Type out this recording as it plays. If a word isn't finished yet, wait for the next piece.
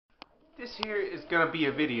This here is going to be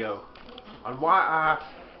a video on why I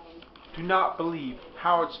do not believe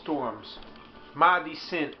Howard Storm's My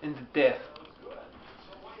Descent into Death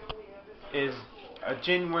is a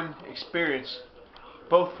genuine experience,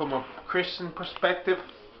 both from a Christian perspective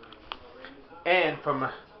and from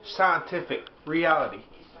a scientific reality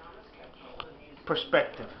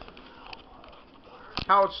perspective.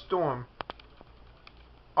 Howard Storm,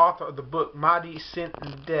 author of the book My Descent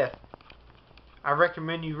into Death, I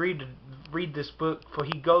recommend you read this book, for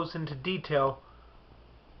he goes into detail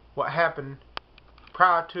what happened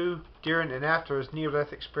prior to, during, and after his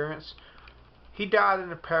near-death experience. He died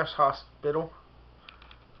in a Paris hospital,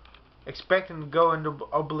 expecting to go into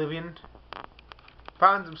oblivion,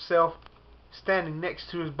 finds himself standing next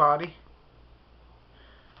to his body,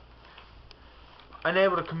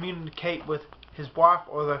 unable to communicate with his wife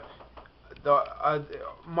or the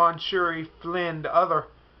Monsieur Flynn, the other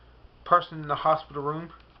person in the hospital room.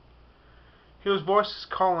 He hears voices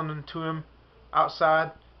calling to him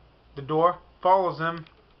outside the door, follows them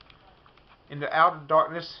into outer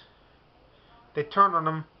darkness. They turn on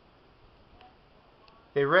him.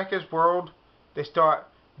 They wreck his world. They start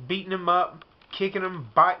beating him up, kicking him,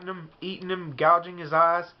 biting him, eating him, gouging his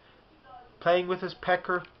eyes, playing with his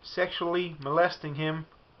pecker, sexually molesting him,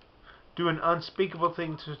 doing unspeakable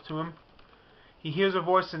things to him. He hears a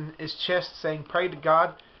voice in his chest saying, "Pray to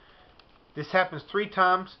God." This happens 3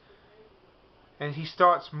 times, and he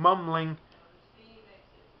starts mumbling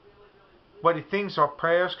what he thinks are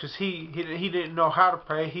prayers, because he didn't know how to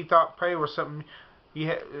pray. He thought prayer was something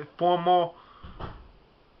formal.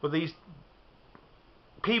 Well, these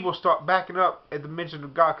people start backing up at the mention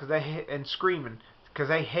of God and screaming because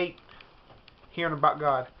they hate hearing about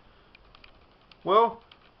God. Well,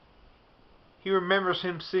 he remembers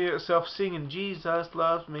himself singing "Jesus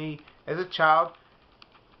Loves Me" as a child,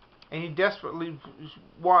 and he desperately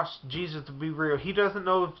wants Jesus to be real. He doesn't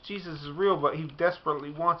know if Jesus is real, but he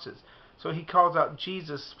desperately wants it. So he calls out,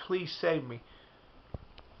 "Jesus, please save me."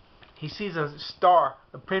 He sees a star,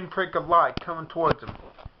 a pinprick of light coming towards him.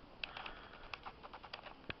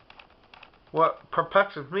 What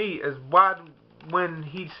perplexes me is why, when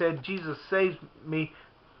he said, "Jesus saves me,"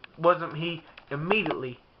 wasn't he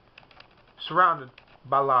immediately surrounded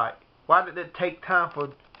by light? Why did it take time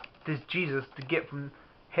for this Jesus to get from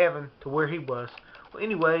heaven to where he was? Well,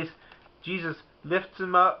 anyways, Jesus lifts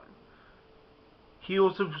him up,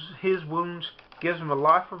 heals his wounds, gives him a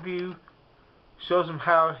life review, shows him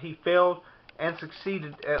how he failed and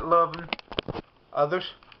succeeded at loving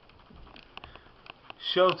others,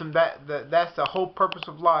 shows him that's the whole purpose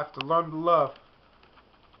of life, to learn to love.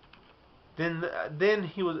 Then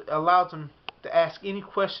he allows him to ask any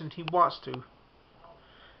question he wants to.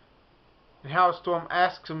 And Howard Storm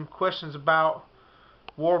asks him questions about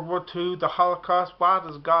World War II, the Holocaust. Why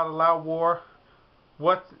does God allow war?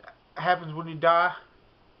 What happens when you die?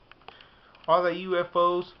 Are there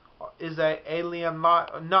UFOs? Is there alien life?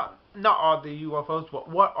 Not are there UFOs, but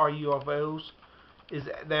what are UFOs? Is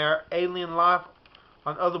there alien life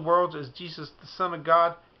on other worlds? Is Jesus the Son of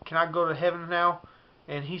God? Can I go to heaven now?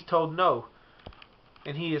 And he's told no.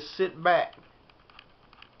 And he is sent back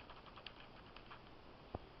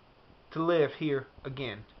to live here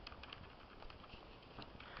again.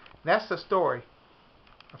 That's the story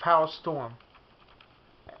of Howard Storm.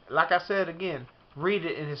 Like I said again, read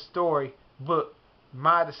it in his story book,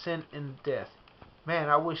 My Descent into Death. Man,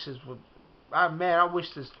 I wish this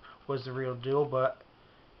was the real deal, but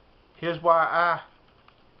here's why I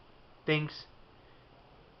think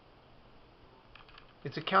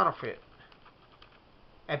it's a counterfeit.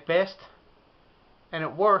 At best, and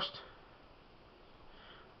at worst,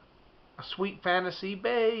 a sweet fantasy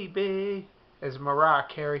baby, as Mariah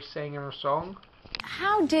Carey sang in her song.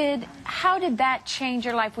 How did that change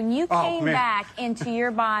your life when you came back into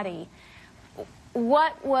your body?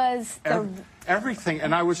 What was the everything?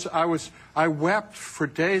 And I wept for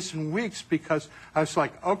days and weeks, because I was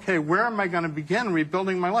like, okay, where am I going to begin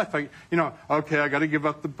rebuilding my life? Okay, I got to give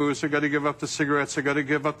up the booze, I got to give up the cigarettes, I got to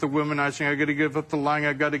give up the womanizing, I got to give up the lying,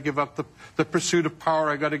 I got to give up the pursuit of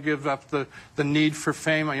power, I got to give up the need for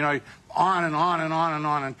fame, on and on and on and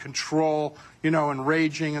on, and control, and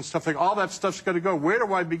raging and stuff, like all that stuff's got to go. Where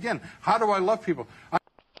do I begin? How do I love people?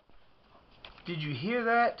 Did you hear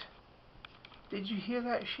that? Did you hear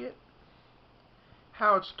that shit?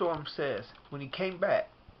 Howard Storm says when he came back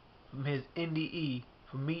from his NDE,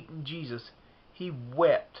 from meeting Jesus, he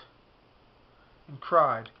wept and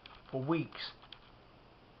cried for weeks,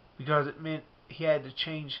 because it meant he had to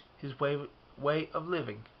change his way of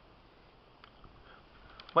living.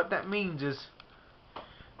 What that means is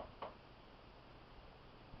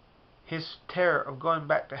his terror of going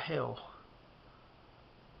back to hell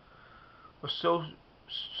are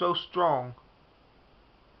so strong.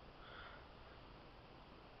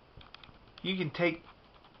 You can take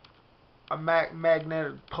a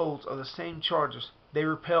magnetic poles of the same charges. They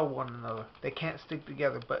repel one another. They can't stick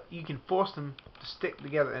together, but you can force them to stick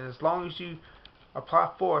together. And as long as you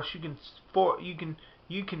apply force, you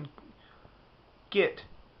can get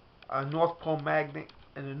a North Pole magnet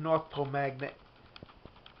and a North Pole magnet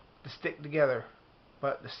to stick together.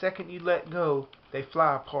 But the second you let go, they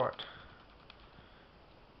fly apart.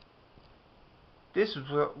 This is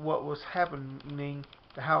what was happening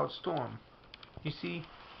to Howard Storm. You see,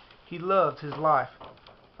 he loved his life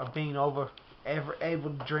of being able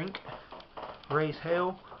to drink, raise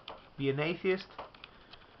hell, be an atheist.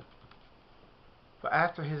 But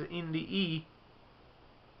after his NDE,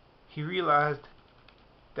 he realized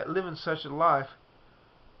that living such a life,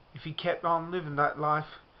 if he kept on living that life,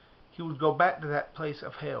 he would go back to that place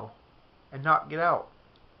of hell and not get out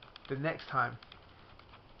the next time.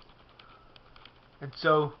 And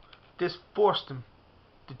so this forced him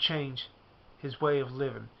to change his way of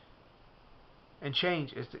living. And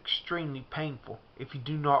change is extremely painful if you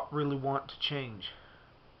do not really want to change.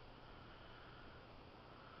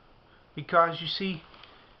 Because you see,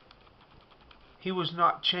 he was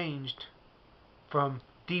not changed from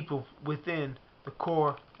deep within the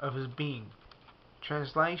core of his being.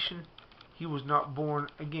 Translation, he was not born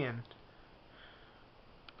again.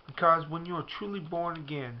 Because when you are truly born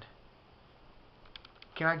again,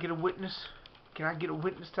 can I get a witness? Can I get a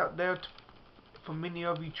witness out there for many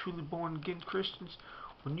of you truly born again Christians?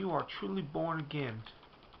 When you are truly born again,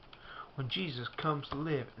 when Jesus comes to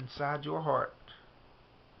live inside your heart,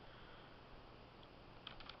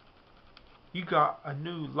 you got a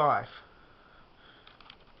new life.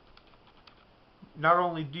 Not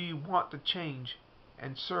only do you want to change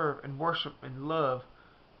and serve and worship and love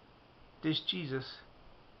this Jesus,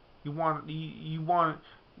 you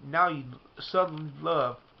now you suddenly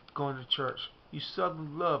love going to church. You suddenly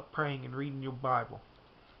love praying and reading your Bible.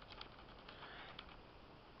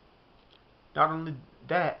 Not only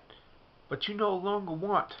that, but you no longer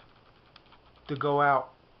want to go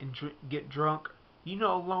out and get drunk. You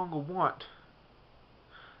no longer want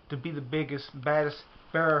to be the biggest, baddest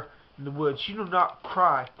bear in the woods. You do not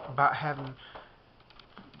cry about having.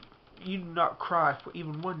 You do not cry for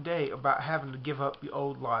even one day about having to give up your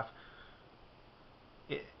old life.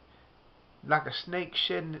 Like a snake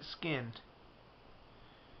shedding its skin,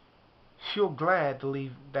 you're glad to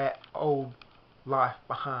leave that old life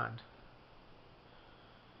behind.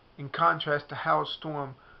 In contrast to Howard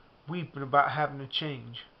Storm weeping about having to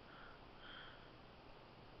change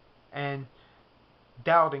and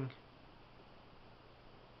doubting,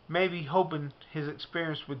 maybe hoping his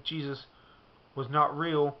experience with Jesus was not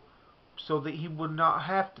real so that he would not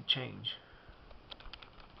have to change.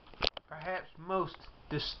 Perhaps most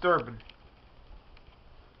disturbing,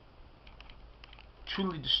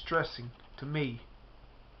 truly distressing to me,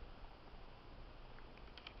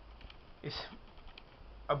 is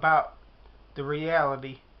about the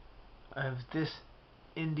reality of this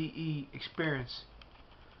NDE experience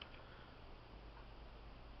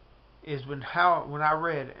is when I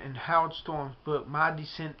read in Howard Storm's book My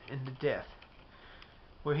Descent into Death,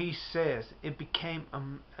 where he says it became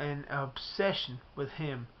an obsession with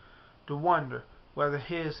him to wonder whether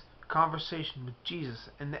his conversation with Jesus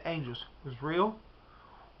and the angels was real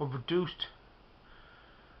or produced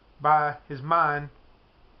by his mind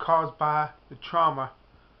caused by the trauma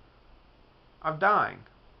of dying.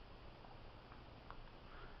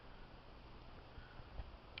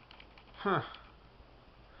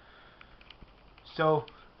 So,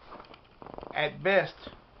 at best,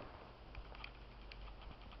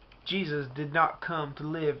 Jesus did not come to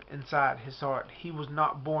live inside his heart. He was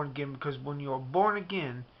not born again, because when you are born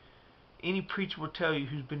again, any preacher will tell you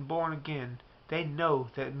who's been born again, they know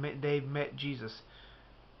that they've met Jesus.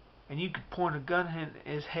 And you could point a gun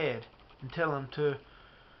in his head and tell him to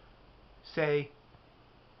say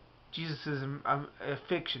Jesus is a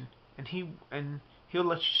fiction, and he'll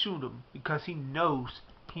let you shoot him, because he knows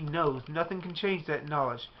nothing can change that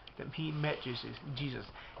knowledge that he met Jesus.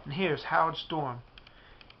 And here's Howard Storm.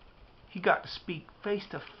 He got to speak face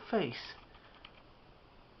to face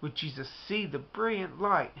with Jesus, see the brilliant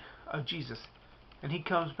light of Jesus, and he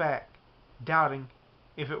comes back doubting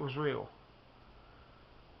if it was real.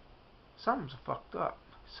 Something's fucked up.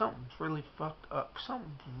 Something's really fucked up.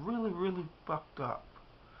 Something's really, really fucked up.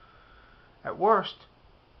 At worst,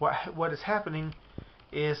 what is happening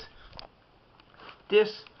is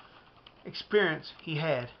this experience he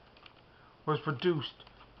had was produced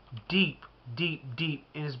deep, deep, deep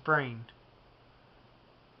in his brain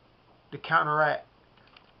to counteract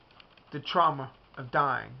the trauma of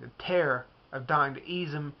dying, the terror of dying, to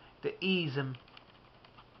ease him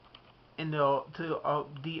into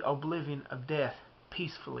the oblivion of death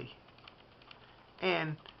peacefully.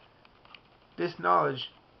 And this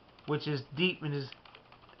knowledge, which is deep in his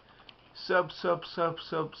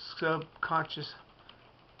subconscious,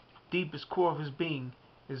 deepest core of his being,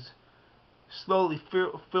 is slowly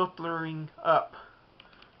filtering up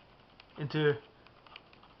into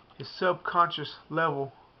his subconscious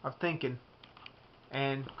level of thinking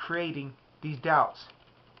and creating these doubts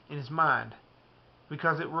in his mind,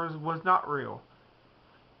 because it was not real.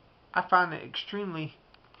 I find it extremely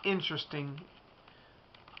interesting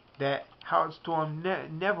that Howard Storm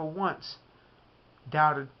never once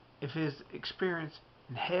doubted if his experience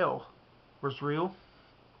in hell was real.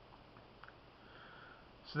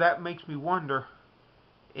 So that makes me wonder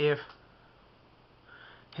if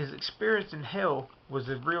his experience in hell was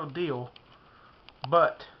the real deal,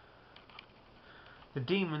 but the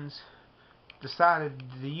demons decided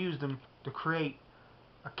to use them to create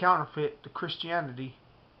a counterfeit to Christianity,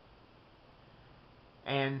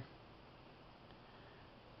 and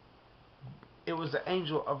it was the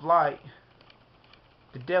angel of light,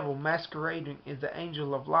 the devil masquerading as the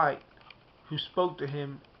angel of light, who spoke to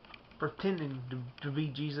him pretending to be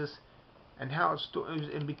Jesus, and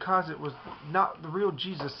and because it was not the real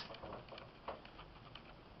Jesus,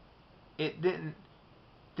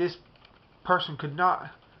 this person could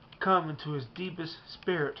not come into his deepest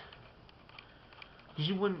spirit.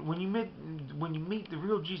 Because when you meet the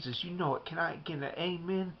real Jesus, you know it. Can I get an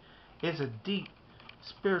amen? It's a deep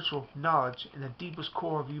spiritual knowledge in the deepest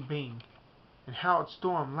core of your being. And Howard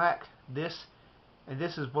Storm lacked this, and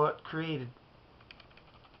this is what created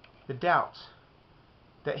the doubts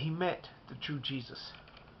that he met the true Jesus.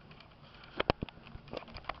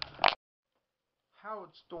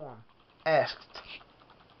 Howard Storm asked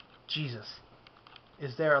Jesus,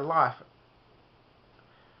 is there a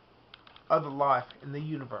other life in the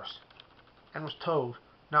universe? And was told,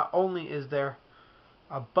 not only is there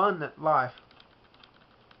abundant life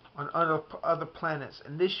on other planets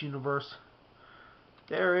in this universe,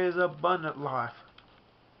 there is abundant life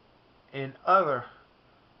in other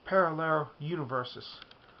parallel universes.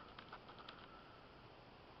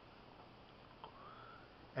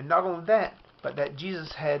 And not only that, but that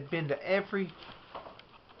Jesus had been to every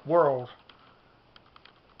world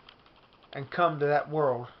and come to that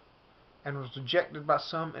world, and was rejected by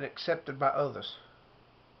some and accepted by others.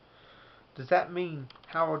 Does that mean,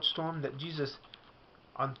 Howard Storm, that Jesus,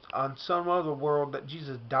 on some other world, that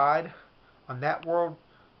Jesus died on that world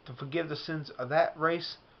to forgive the sins of that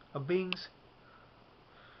race of beings?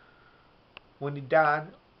 When he died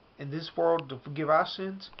in this world to forgive our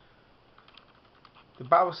sins? The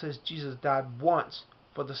Bible says Jesus died once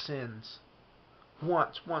for the sins.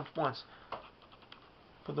 Once.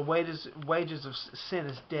 For the wages of sin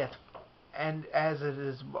is death, and as it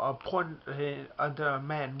is appointed unto a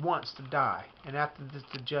man once to die, and after this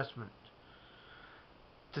the judgment.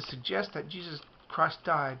 To suggest that Jesus Christ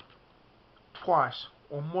died twice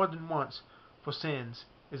or more than once for sins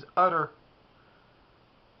is utter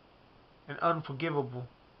and unforgivable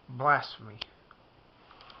blasphemy.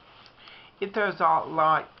 If there is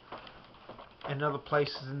light in other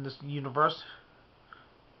places in this universe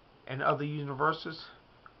and other universes,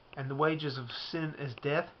 and the wages of sin is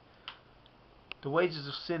death, the wages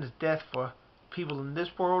of sin is death for people in this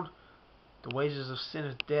world, the wages of sin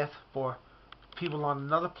is death for people on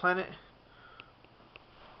another planet,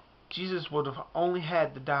 Jesus would have only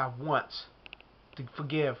had to die once to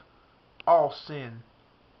forgive all sin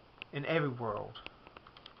in every world.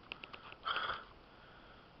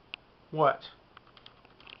 What?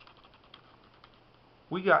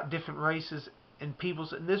 We got different races and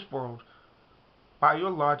peoples in this world. By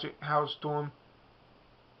your logic, Howard Storm,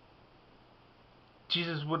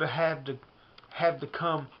 Jesus would have had to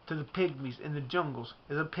come to the pygmies in the jungles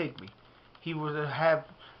as a pygmy. He would have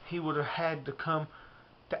had to come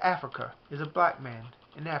to Africa as a black man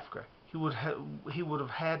in Africa. He would have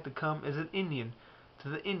had to come as an Indian to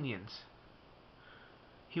the Indians.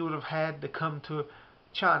 He would have had to come to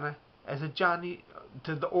China as a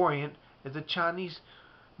to the Orient as a Chinese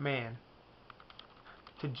man,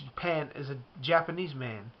 to Japan as a Japanese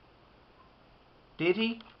man. Did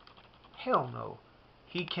he? Hell no.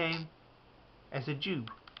 He came as a Jew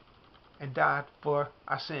and died for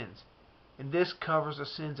our sins. And this covers the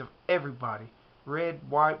sins of everybody, red,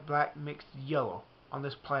 white, black, mixed, yellow, on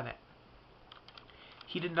this planet.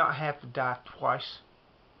 He did not have to die twice.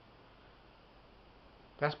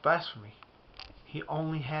 That's blasphemy. He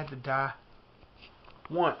only had to die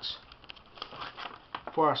once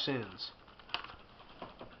for our sins.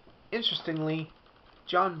 Interestingly,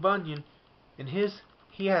 John Bunyan,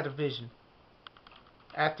 he had a vision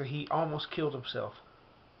after he almost killed himself.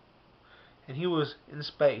 And he was in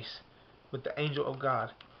space with the angel of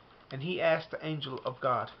God. And he asked the angel of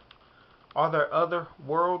God, are there other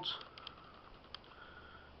worlds?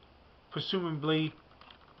 Presumably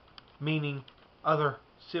meaning other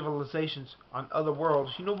civilizations on other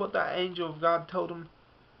worlds. You know what that angel of God told him?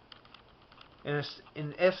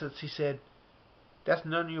 In essence, he said, that's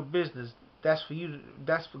none of your business. That's for you.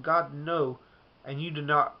 That's for God to know, and you do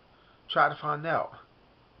not try to find out.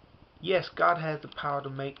 Yes, God has the power to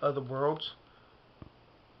make other worlds.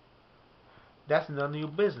 That's none of your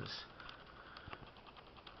business.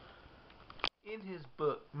 In his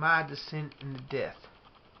book, My Descent into Death,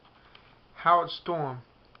 Howard Storm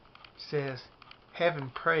says,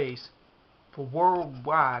 Heaven prays for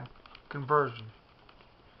worldwide conversion.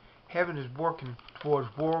 Heaven is working towards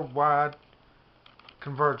worldwide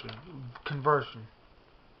conversion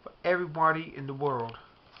for everybody in the world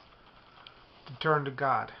to turn to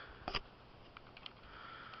God.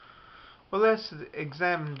 Well, let's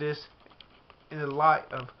examine this in the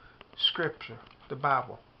light of Scripture, the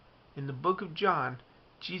Bible. In the book of John,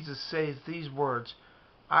 Jesus says these words,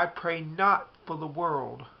 I pray not for the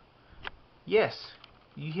world. Yes,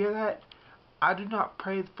 you hear that? I do not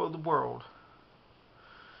pray for the world.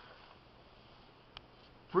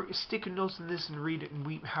 Stick your nose in this and read it and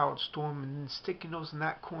read Howard Storm, and then stick your nose in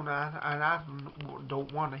that corner, and I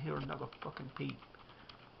don't want to hear another fucking peep.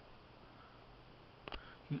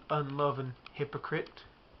 You unloving hypocrite.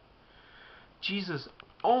 Jesus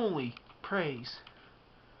only prays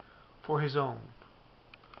for his own,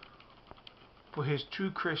 for his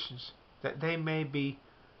true Christians, that they may be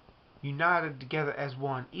united together as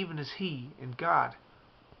one, even as he and God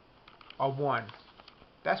are one.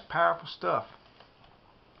 That's powerful stuff.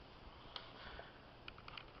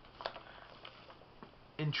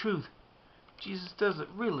 In truth, Jesus doesn't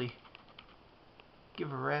really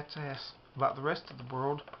give a rat's ass about the rest of the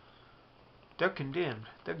world. They're condemned.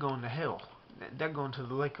 They're going to hell. They're going to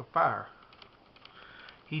the lake of fire.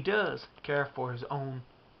 He does care for his own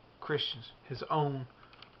Christians, his own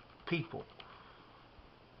people.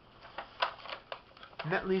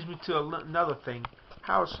 And that leads me to another thing.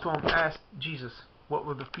 Howard Storm asked Jesus, what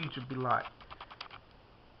will the future be like?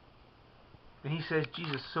 And he says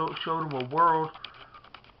Jesus showed him a world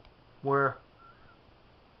where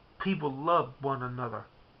people loved one another.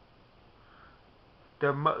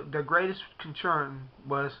 Their greatest concern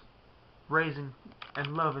was raising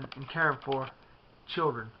and loving and caring for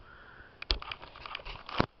children.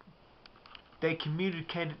 They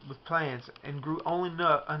communicated with plans and grew only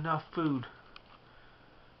enough food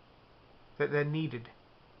that they needed.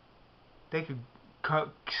 They could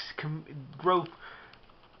grow.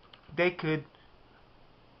 They could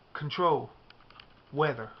control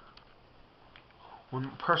weather. When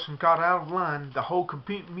a person got out of line, the whole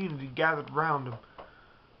community gathered around them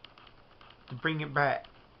to bring it back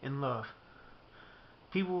in love.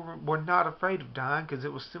 People were not afraid of dying because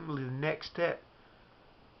it was simply the next step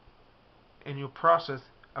in your process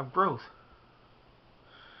of growth.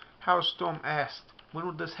 Howard Storm asked, when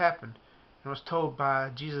will this happen? And was told by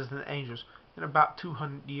Jesus and the angels, in about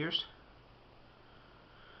 200 years.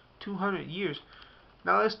 200 years.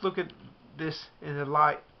 Now let's look at this in the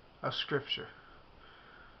light of Scripture.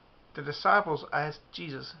 The disciples asked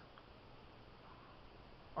Jesus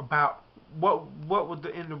about what would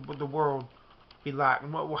the end of the world be like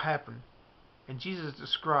and what will happen. And Jesus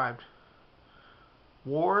described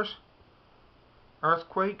wars,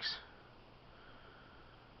 earthquakes,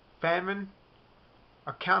 famine,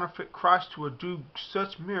 a counterfeit Christ who would do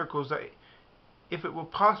such miracles that if it were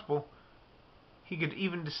possible, he could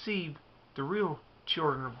even deceive the real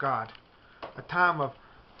children of God. A time of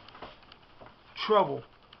trouble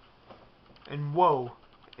and woe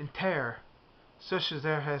and terror such as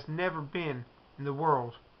there has never been in the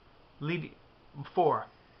world before.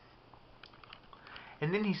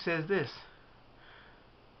 And then he says this,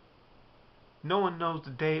 no one knows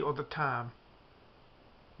the day or the time,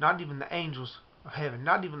 not even the angels of heaven,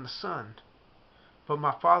 not even the Son, but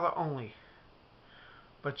my Father only.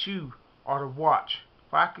 But you are to watch,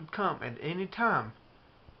 for I could come at any time,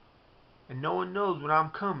 and no one knows when I'm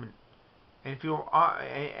coming. And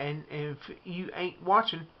if you ain't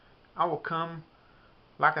watching, I will come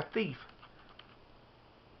like a thief.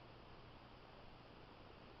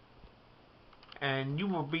 And you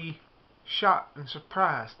will be shocked and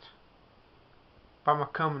surprised by my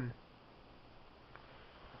coming,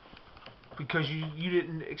 because you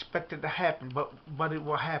didn't expect it to happen, but it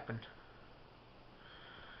will happen.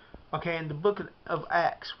 Okay, in the book of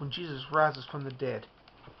Acts, when Jesus rises from the dead,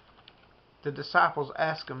 the disciples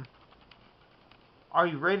ask him, "Are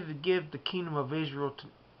you ready to give the kingdom of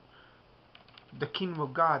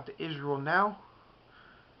God to Israel now?"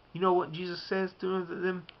 You know what Jesus says to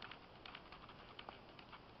them?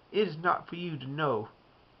 "It is not for you to know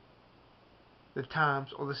the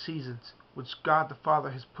times or the seasons which God the Father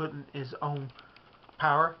has put in His own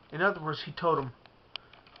power." In other words, He told them,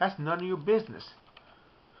 that's none of your business.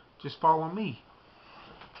 Just follow me.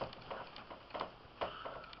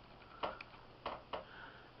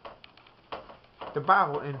 The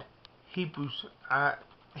Bible in Hebrews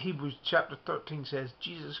chapter 13 says,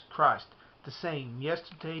 Jesus Christ, the same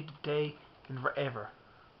yesterday, today, and forever.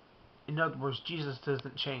 In other words, Jesus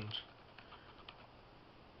doesn't change.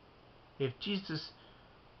 If Jesus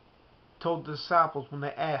told the disciples when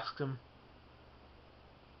they asked him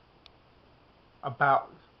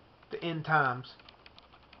about the end times,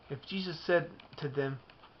 if Jesus said to them,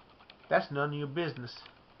 that's none of your business,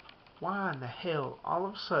 why in the hell, all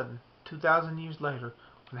of a sudden, 2,000 years later,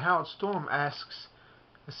 when Howard Storm asks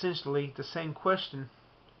essentially the same question,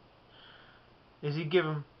 is he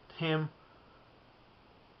giving him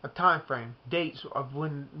a time frame, dates of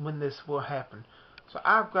when this will happen? So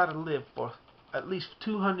I've got to live for at least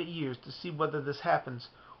 200 years to see whether this happens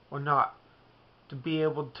or not, to be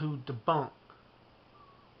able to debunk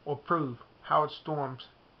or prove Howard Storm's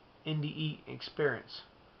NDE experience.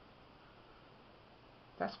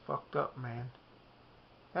 That's fucked up, man.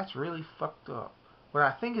 That's really fucked up. What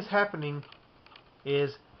I think is happening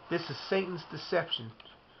is this is Satan's deception,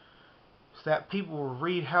 so that people will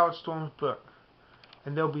read Howard Storm's book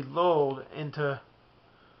and they'll be lulled into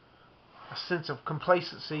a sense of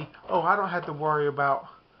complacency. Oh, I don't have to worry about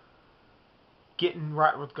getting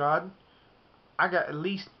right with God. I got at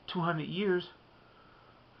least 200 years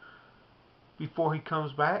before He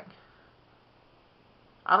comes back.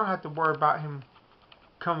 I don't have to worry about Him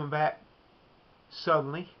coming back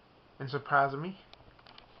suddenly and surprising me.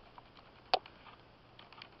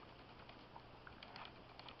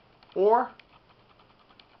 Or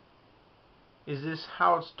is this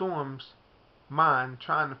Howard Storm's mind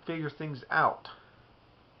trying to figure things out?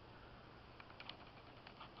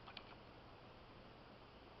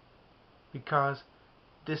 Because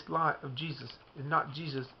this lie of Jesus is not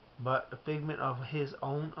Jesus, but a figment of his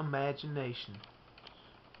own imagination.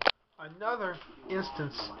 Another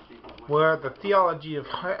instance where the theology of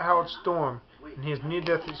Howard Storm and his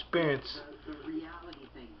near-death experience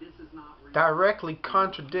directly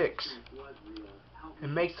contradicts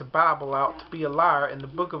and makes the Bible out to be a liar in the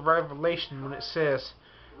book of Revelation, when it says,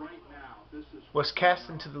 was cast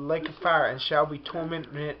into the lake of fire and shall be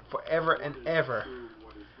tormented in it forever and ever,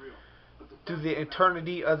 through the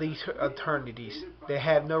eternity of these eternities. They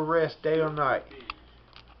have no rest day or night.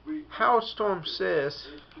 Howard Storm says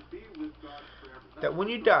that when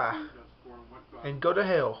you die and go to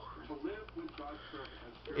hell,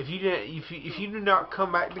 if you do not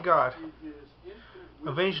come back to God,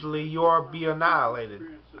 eventually you are be annihilated.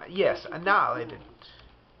 Yes, annihilated.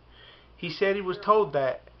 He said he was told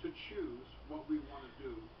that.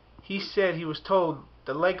 He said he was told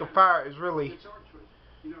the lake of fire is really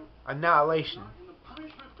annihilation.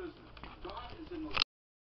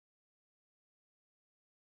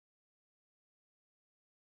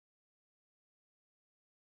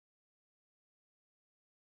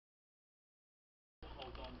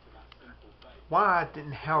 Why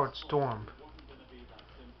didn't Howard Storm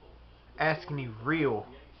ask any real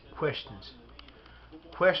questions?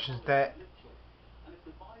 Questions that,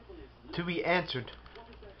 to be answered,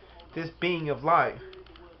 this being of light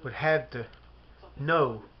would have to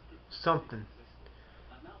know something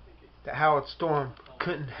that Howard Storm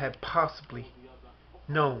couldn't have possibly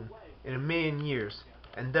known in a million years,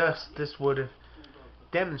 and thus this would have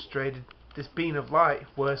demonstrated this being of light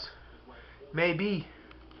was maybe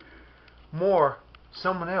more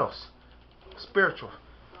someone else, spiritual,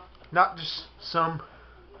 not just some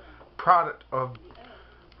product of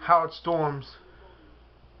Howard Storm's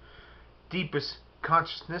deepest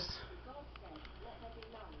consciousness.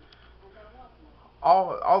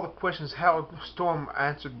 All the questions Howard Storm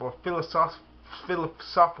answered were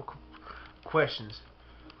philosophical questions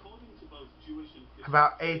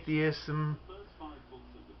about atheism,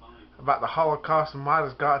 about the Holocaust, and why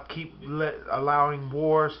does God keep allowing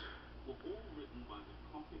wars?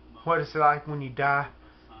 What is it like when you die?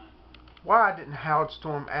 Why didn't Howard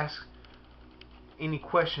Storm ask any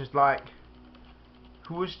questions like,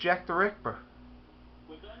 who was Jack the Ripper?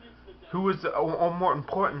 Who was or more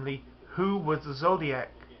importantly, who was the Zodiac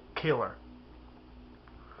killer?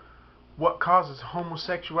 What causes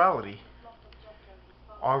homosexuality?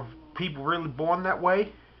 Are people really born that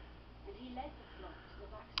way?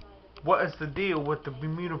 What is the deal with the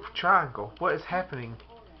Bermuda Triangle? What is happening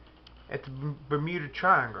at the Bermuda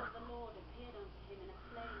Triangle?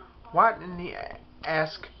 Why didn't he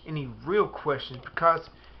ask any real questions? Because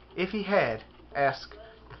if he had asked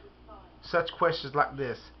such questions like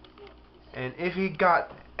this, and if he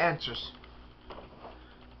got answers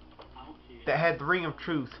that had the ring of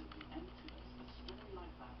truth,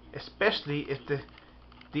 especially if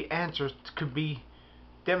the answers could be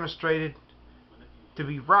demonstrated to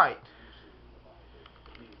be right,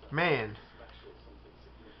 man,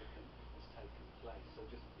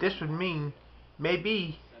 this would mean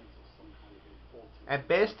maybe at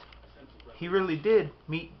best he really did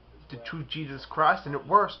meet the true Jesus Christ, and at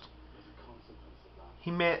worst he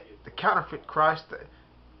met the counterfeit Christ,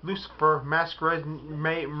 Lucifer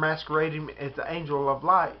masquerading as the angel of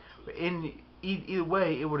light. But in either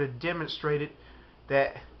way, it would have demonstrated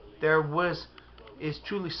that there is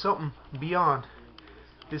truly something beyond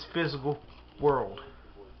this physical world.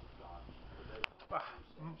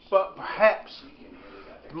 But perhaps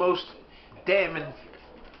the most damning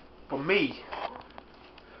for me,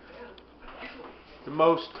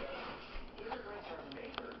 the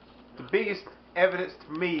biggest evidence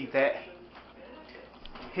to me that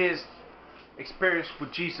his experience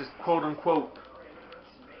with Jesus, quote unquote,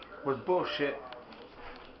 was bullshit,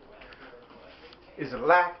 is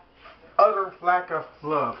a utter lack of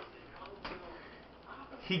love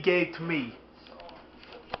he gave to me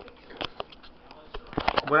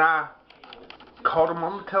when I called him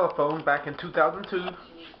on the telephone back in 2002,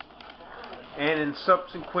 and in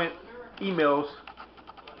subsequent emails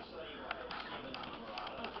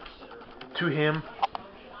to him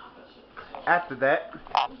after that.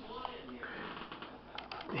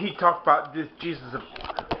 He talked about this Jesus of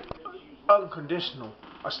unconditional,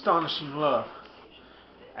 astonishing love,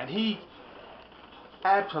 and he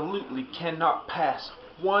absolutely cannot pass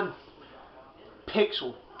one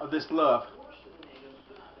pixel of this love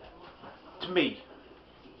to me.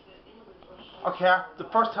 Okay, the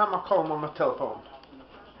first time I call him on my telephone,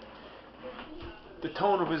 the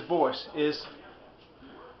tone of his voice is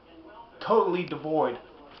totally devoid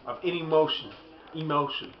of any emotion,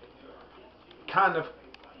 kind of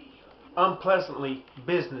unpleasantly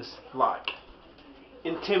business-like,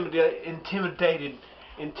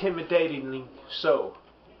 intimidatingly so.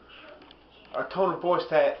 A tone of voice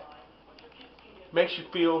that makes you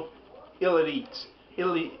feel ill at ease,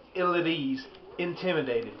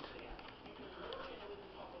 intimidated.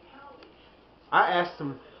 I asked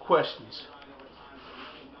him questions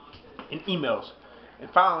in emails,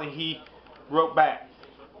 and finally he wrote back,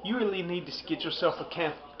 "You really need to get yourself a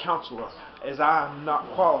counselor, as I am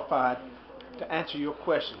not qualified to answer your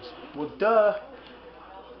questions." Well, duh.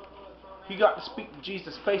 You got to speak to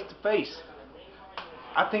Jesus face to face.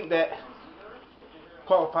 I think that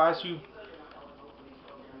qualifies you.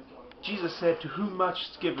 Jesus said, "To whom much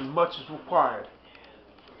is given, much is required."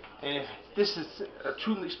 And if this is a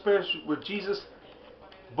truly experience with Jesus,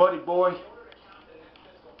 buddy boy,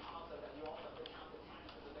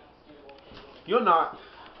 you're not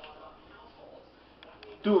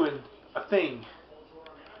doing a thing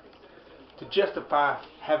to justify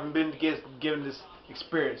having been given this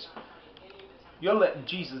experience. You're letting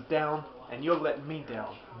Jesus down, and you're letting me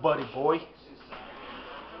down, buddy boy.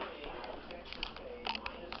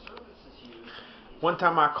 One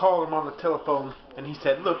time I called him on the telephone, and he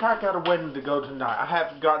said, "Look, I got a wedding to go to tonight. I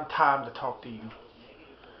haven't gotten time to talk to you."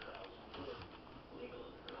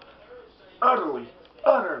 Utterly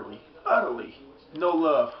no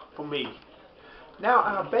love for me. Now,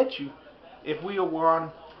 I bet you, if we were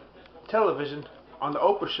on television, on the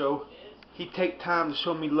Oprah show, he'd take time to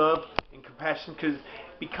show me love and compassion,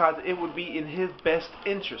 because it would be in his best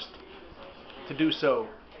interest to do so.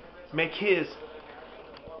 Make his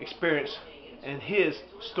experience and his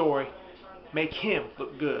story make him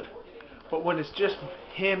look good. But when it's just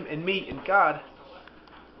him and me and God,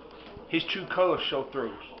 his true colors show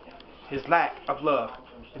through. His lack of love.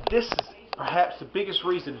 And this is perhaps the biggest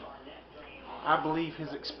reason I believe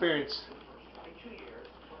his experience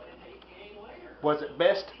was at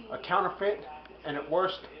best a counterfeit, and at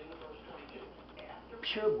worst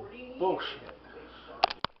pure bullshit.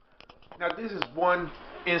 Now, this is one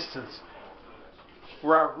instance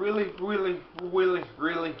where I really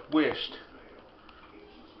wished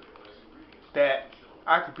that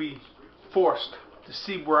I could be forced to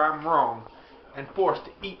see where I'm wrong, and forced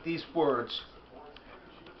to eat these words,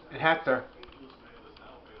 and have to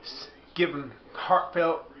give a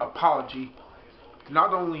heartfelt apology to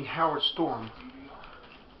not only Howard Storm,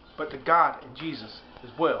 but to God and Jesus as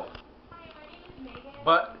well.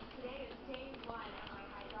 But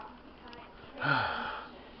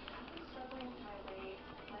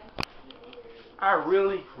I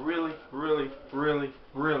really, really, really, really,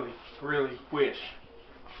 really, really wish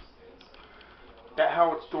that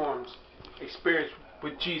Howard Storm's experience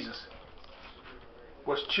with Jesus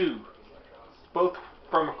was true, both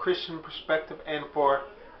from a Christian perspective and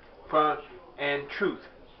and truth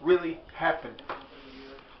really happened,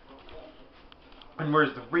 and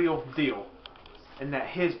where's the real deal, and that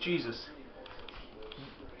his Jesus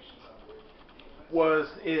was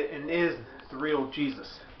and is the real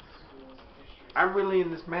Jesus. I'm really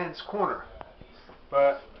in this man's corner,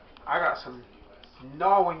 but I got some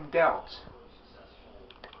gnawing doubts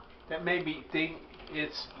that maybe think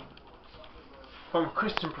it's, from a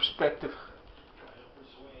Christian perspective,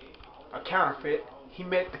 a counterfeit. He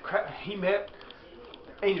met the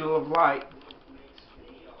angel of light.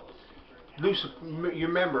 Lucifer, you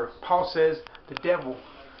remember, Paul says the devil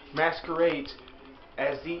masquerades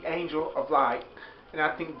as the angel of light, and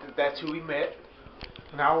I think that that's who he met,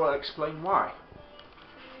 and I will explain why.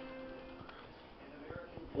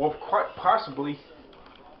 Well, quite possibly,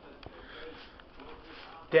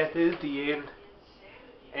 death is the end,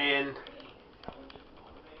 and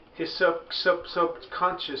his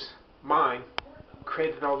subconscious mind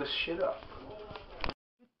created all this shit up.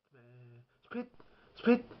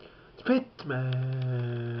 Spit,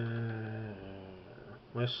 man.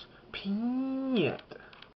 Mas pinheta.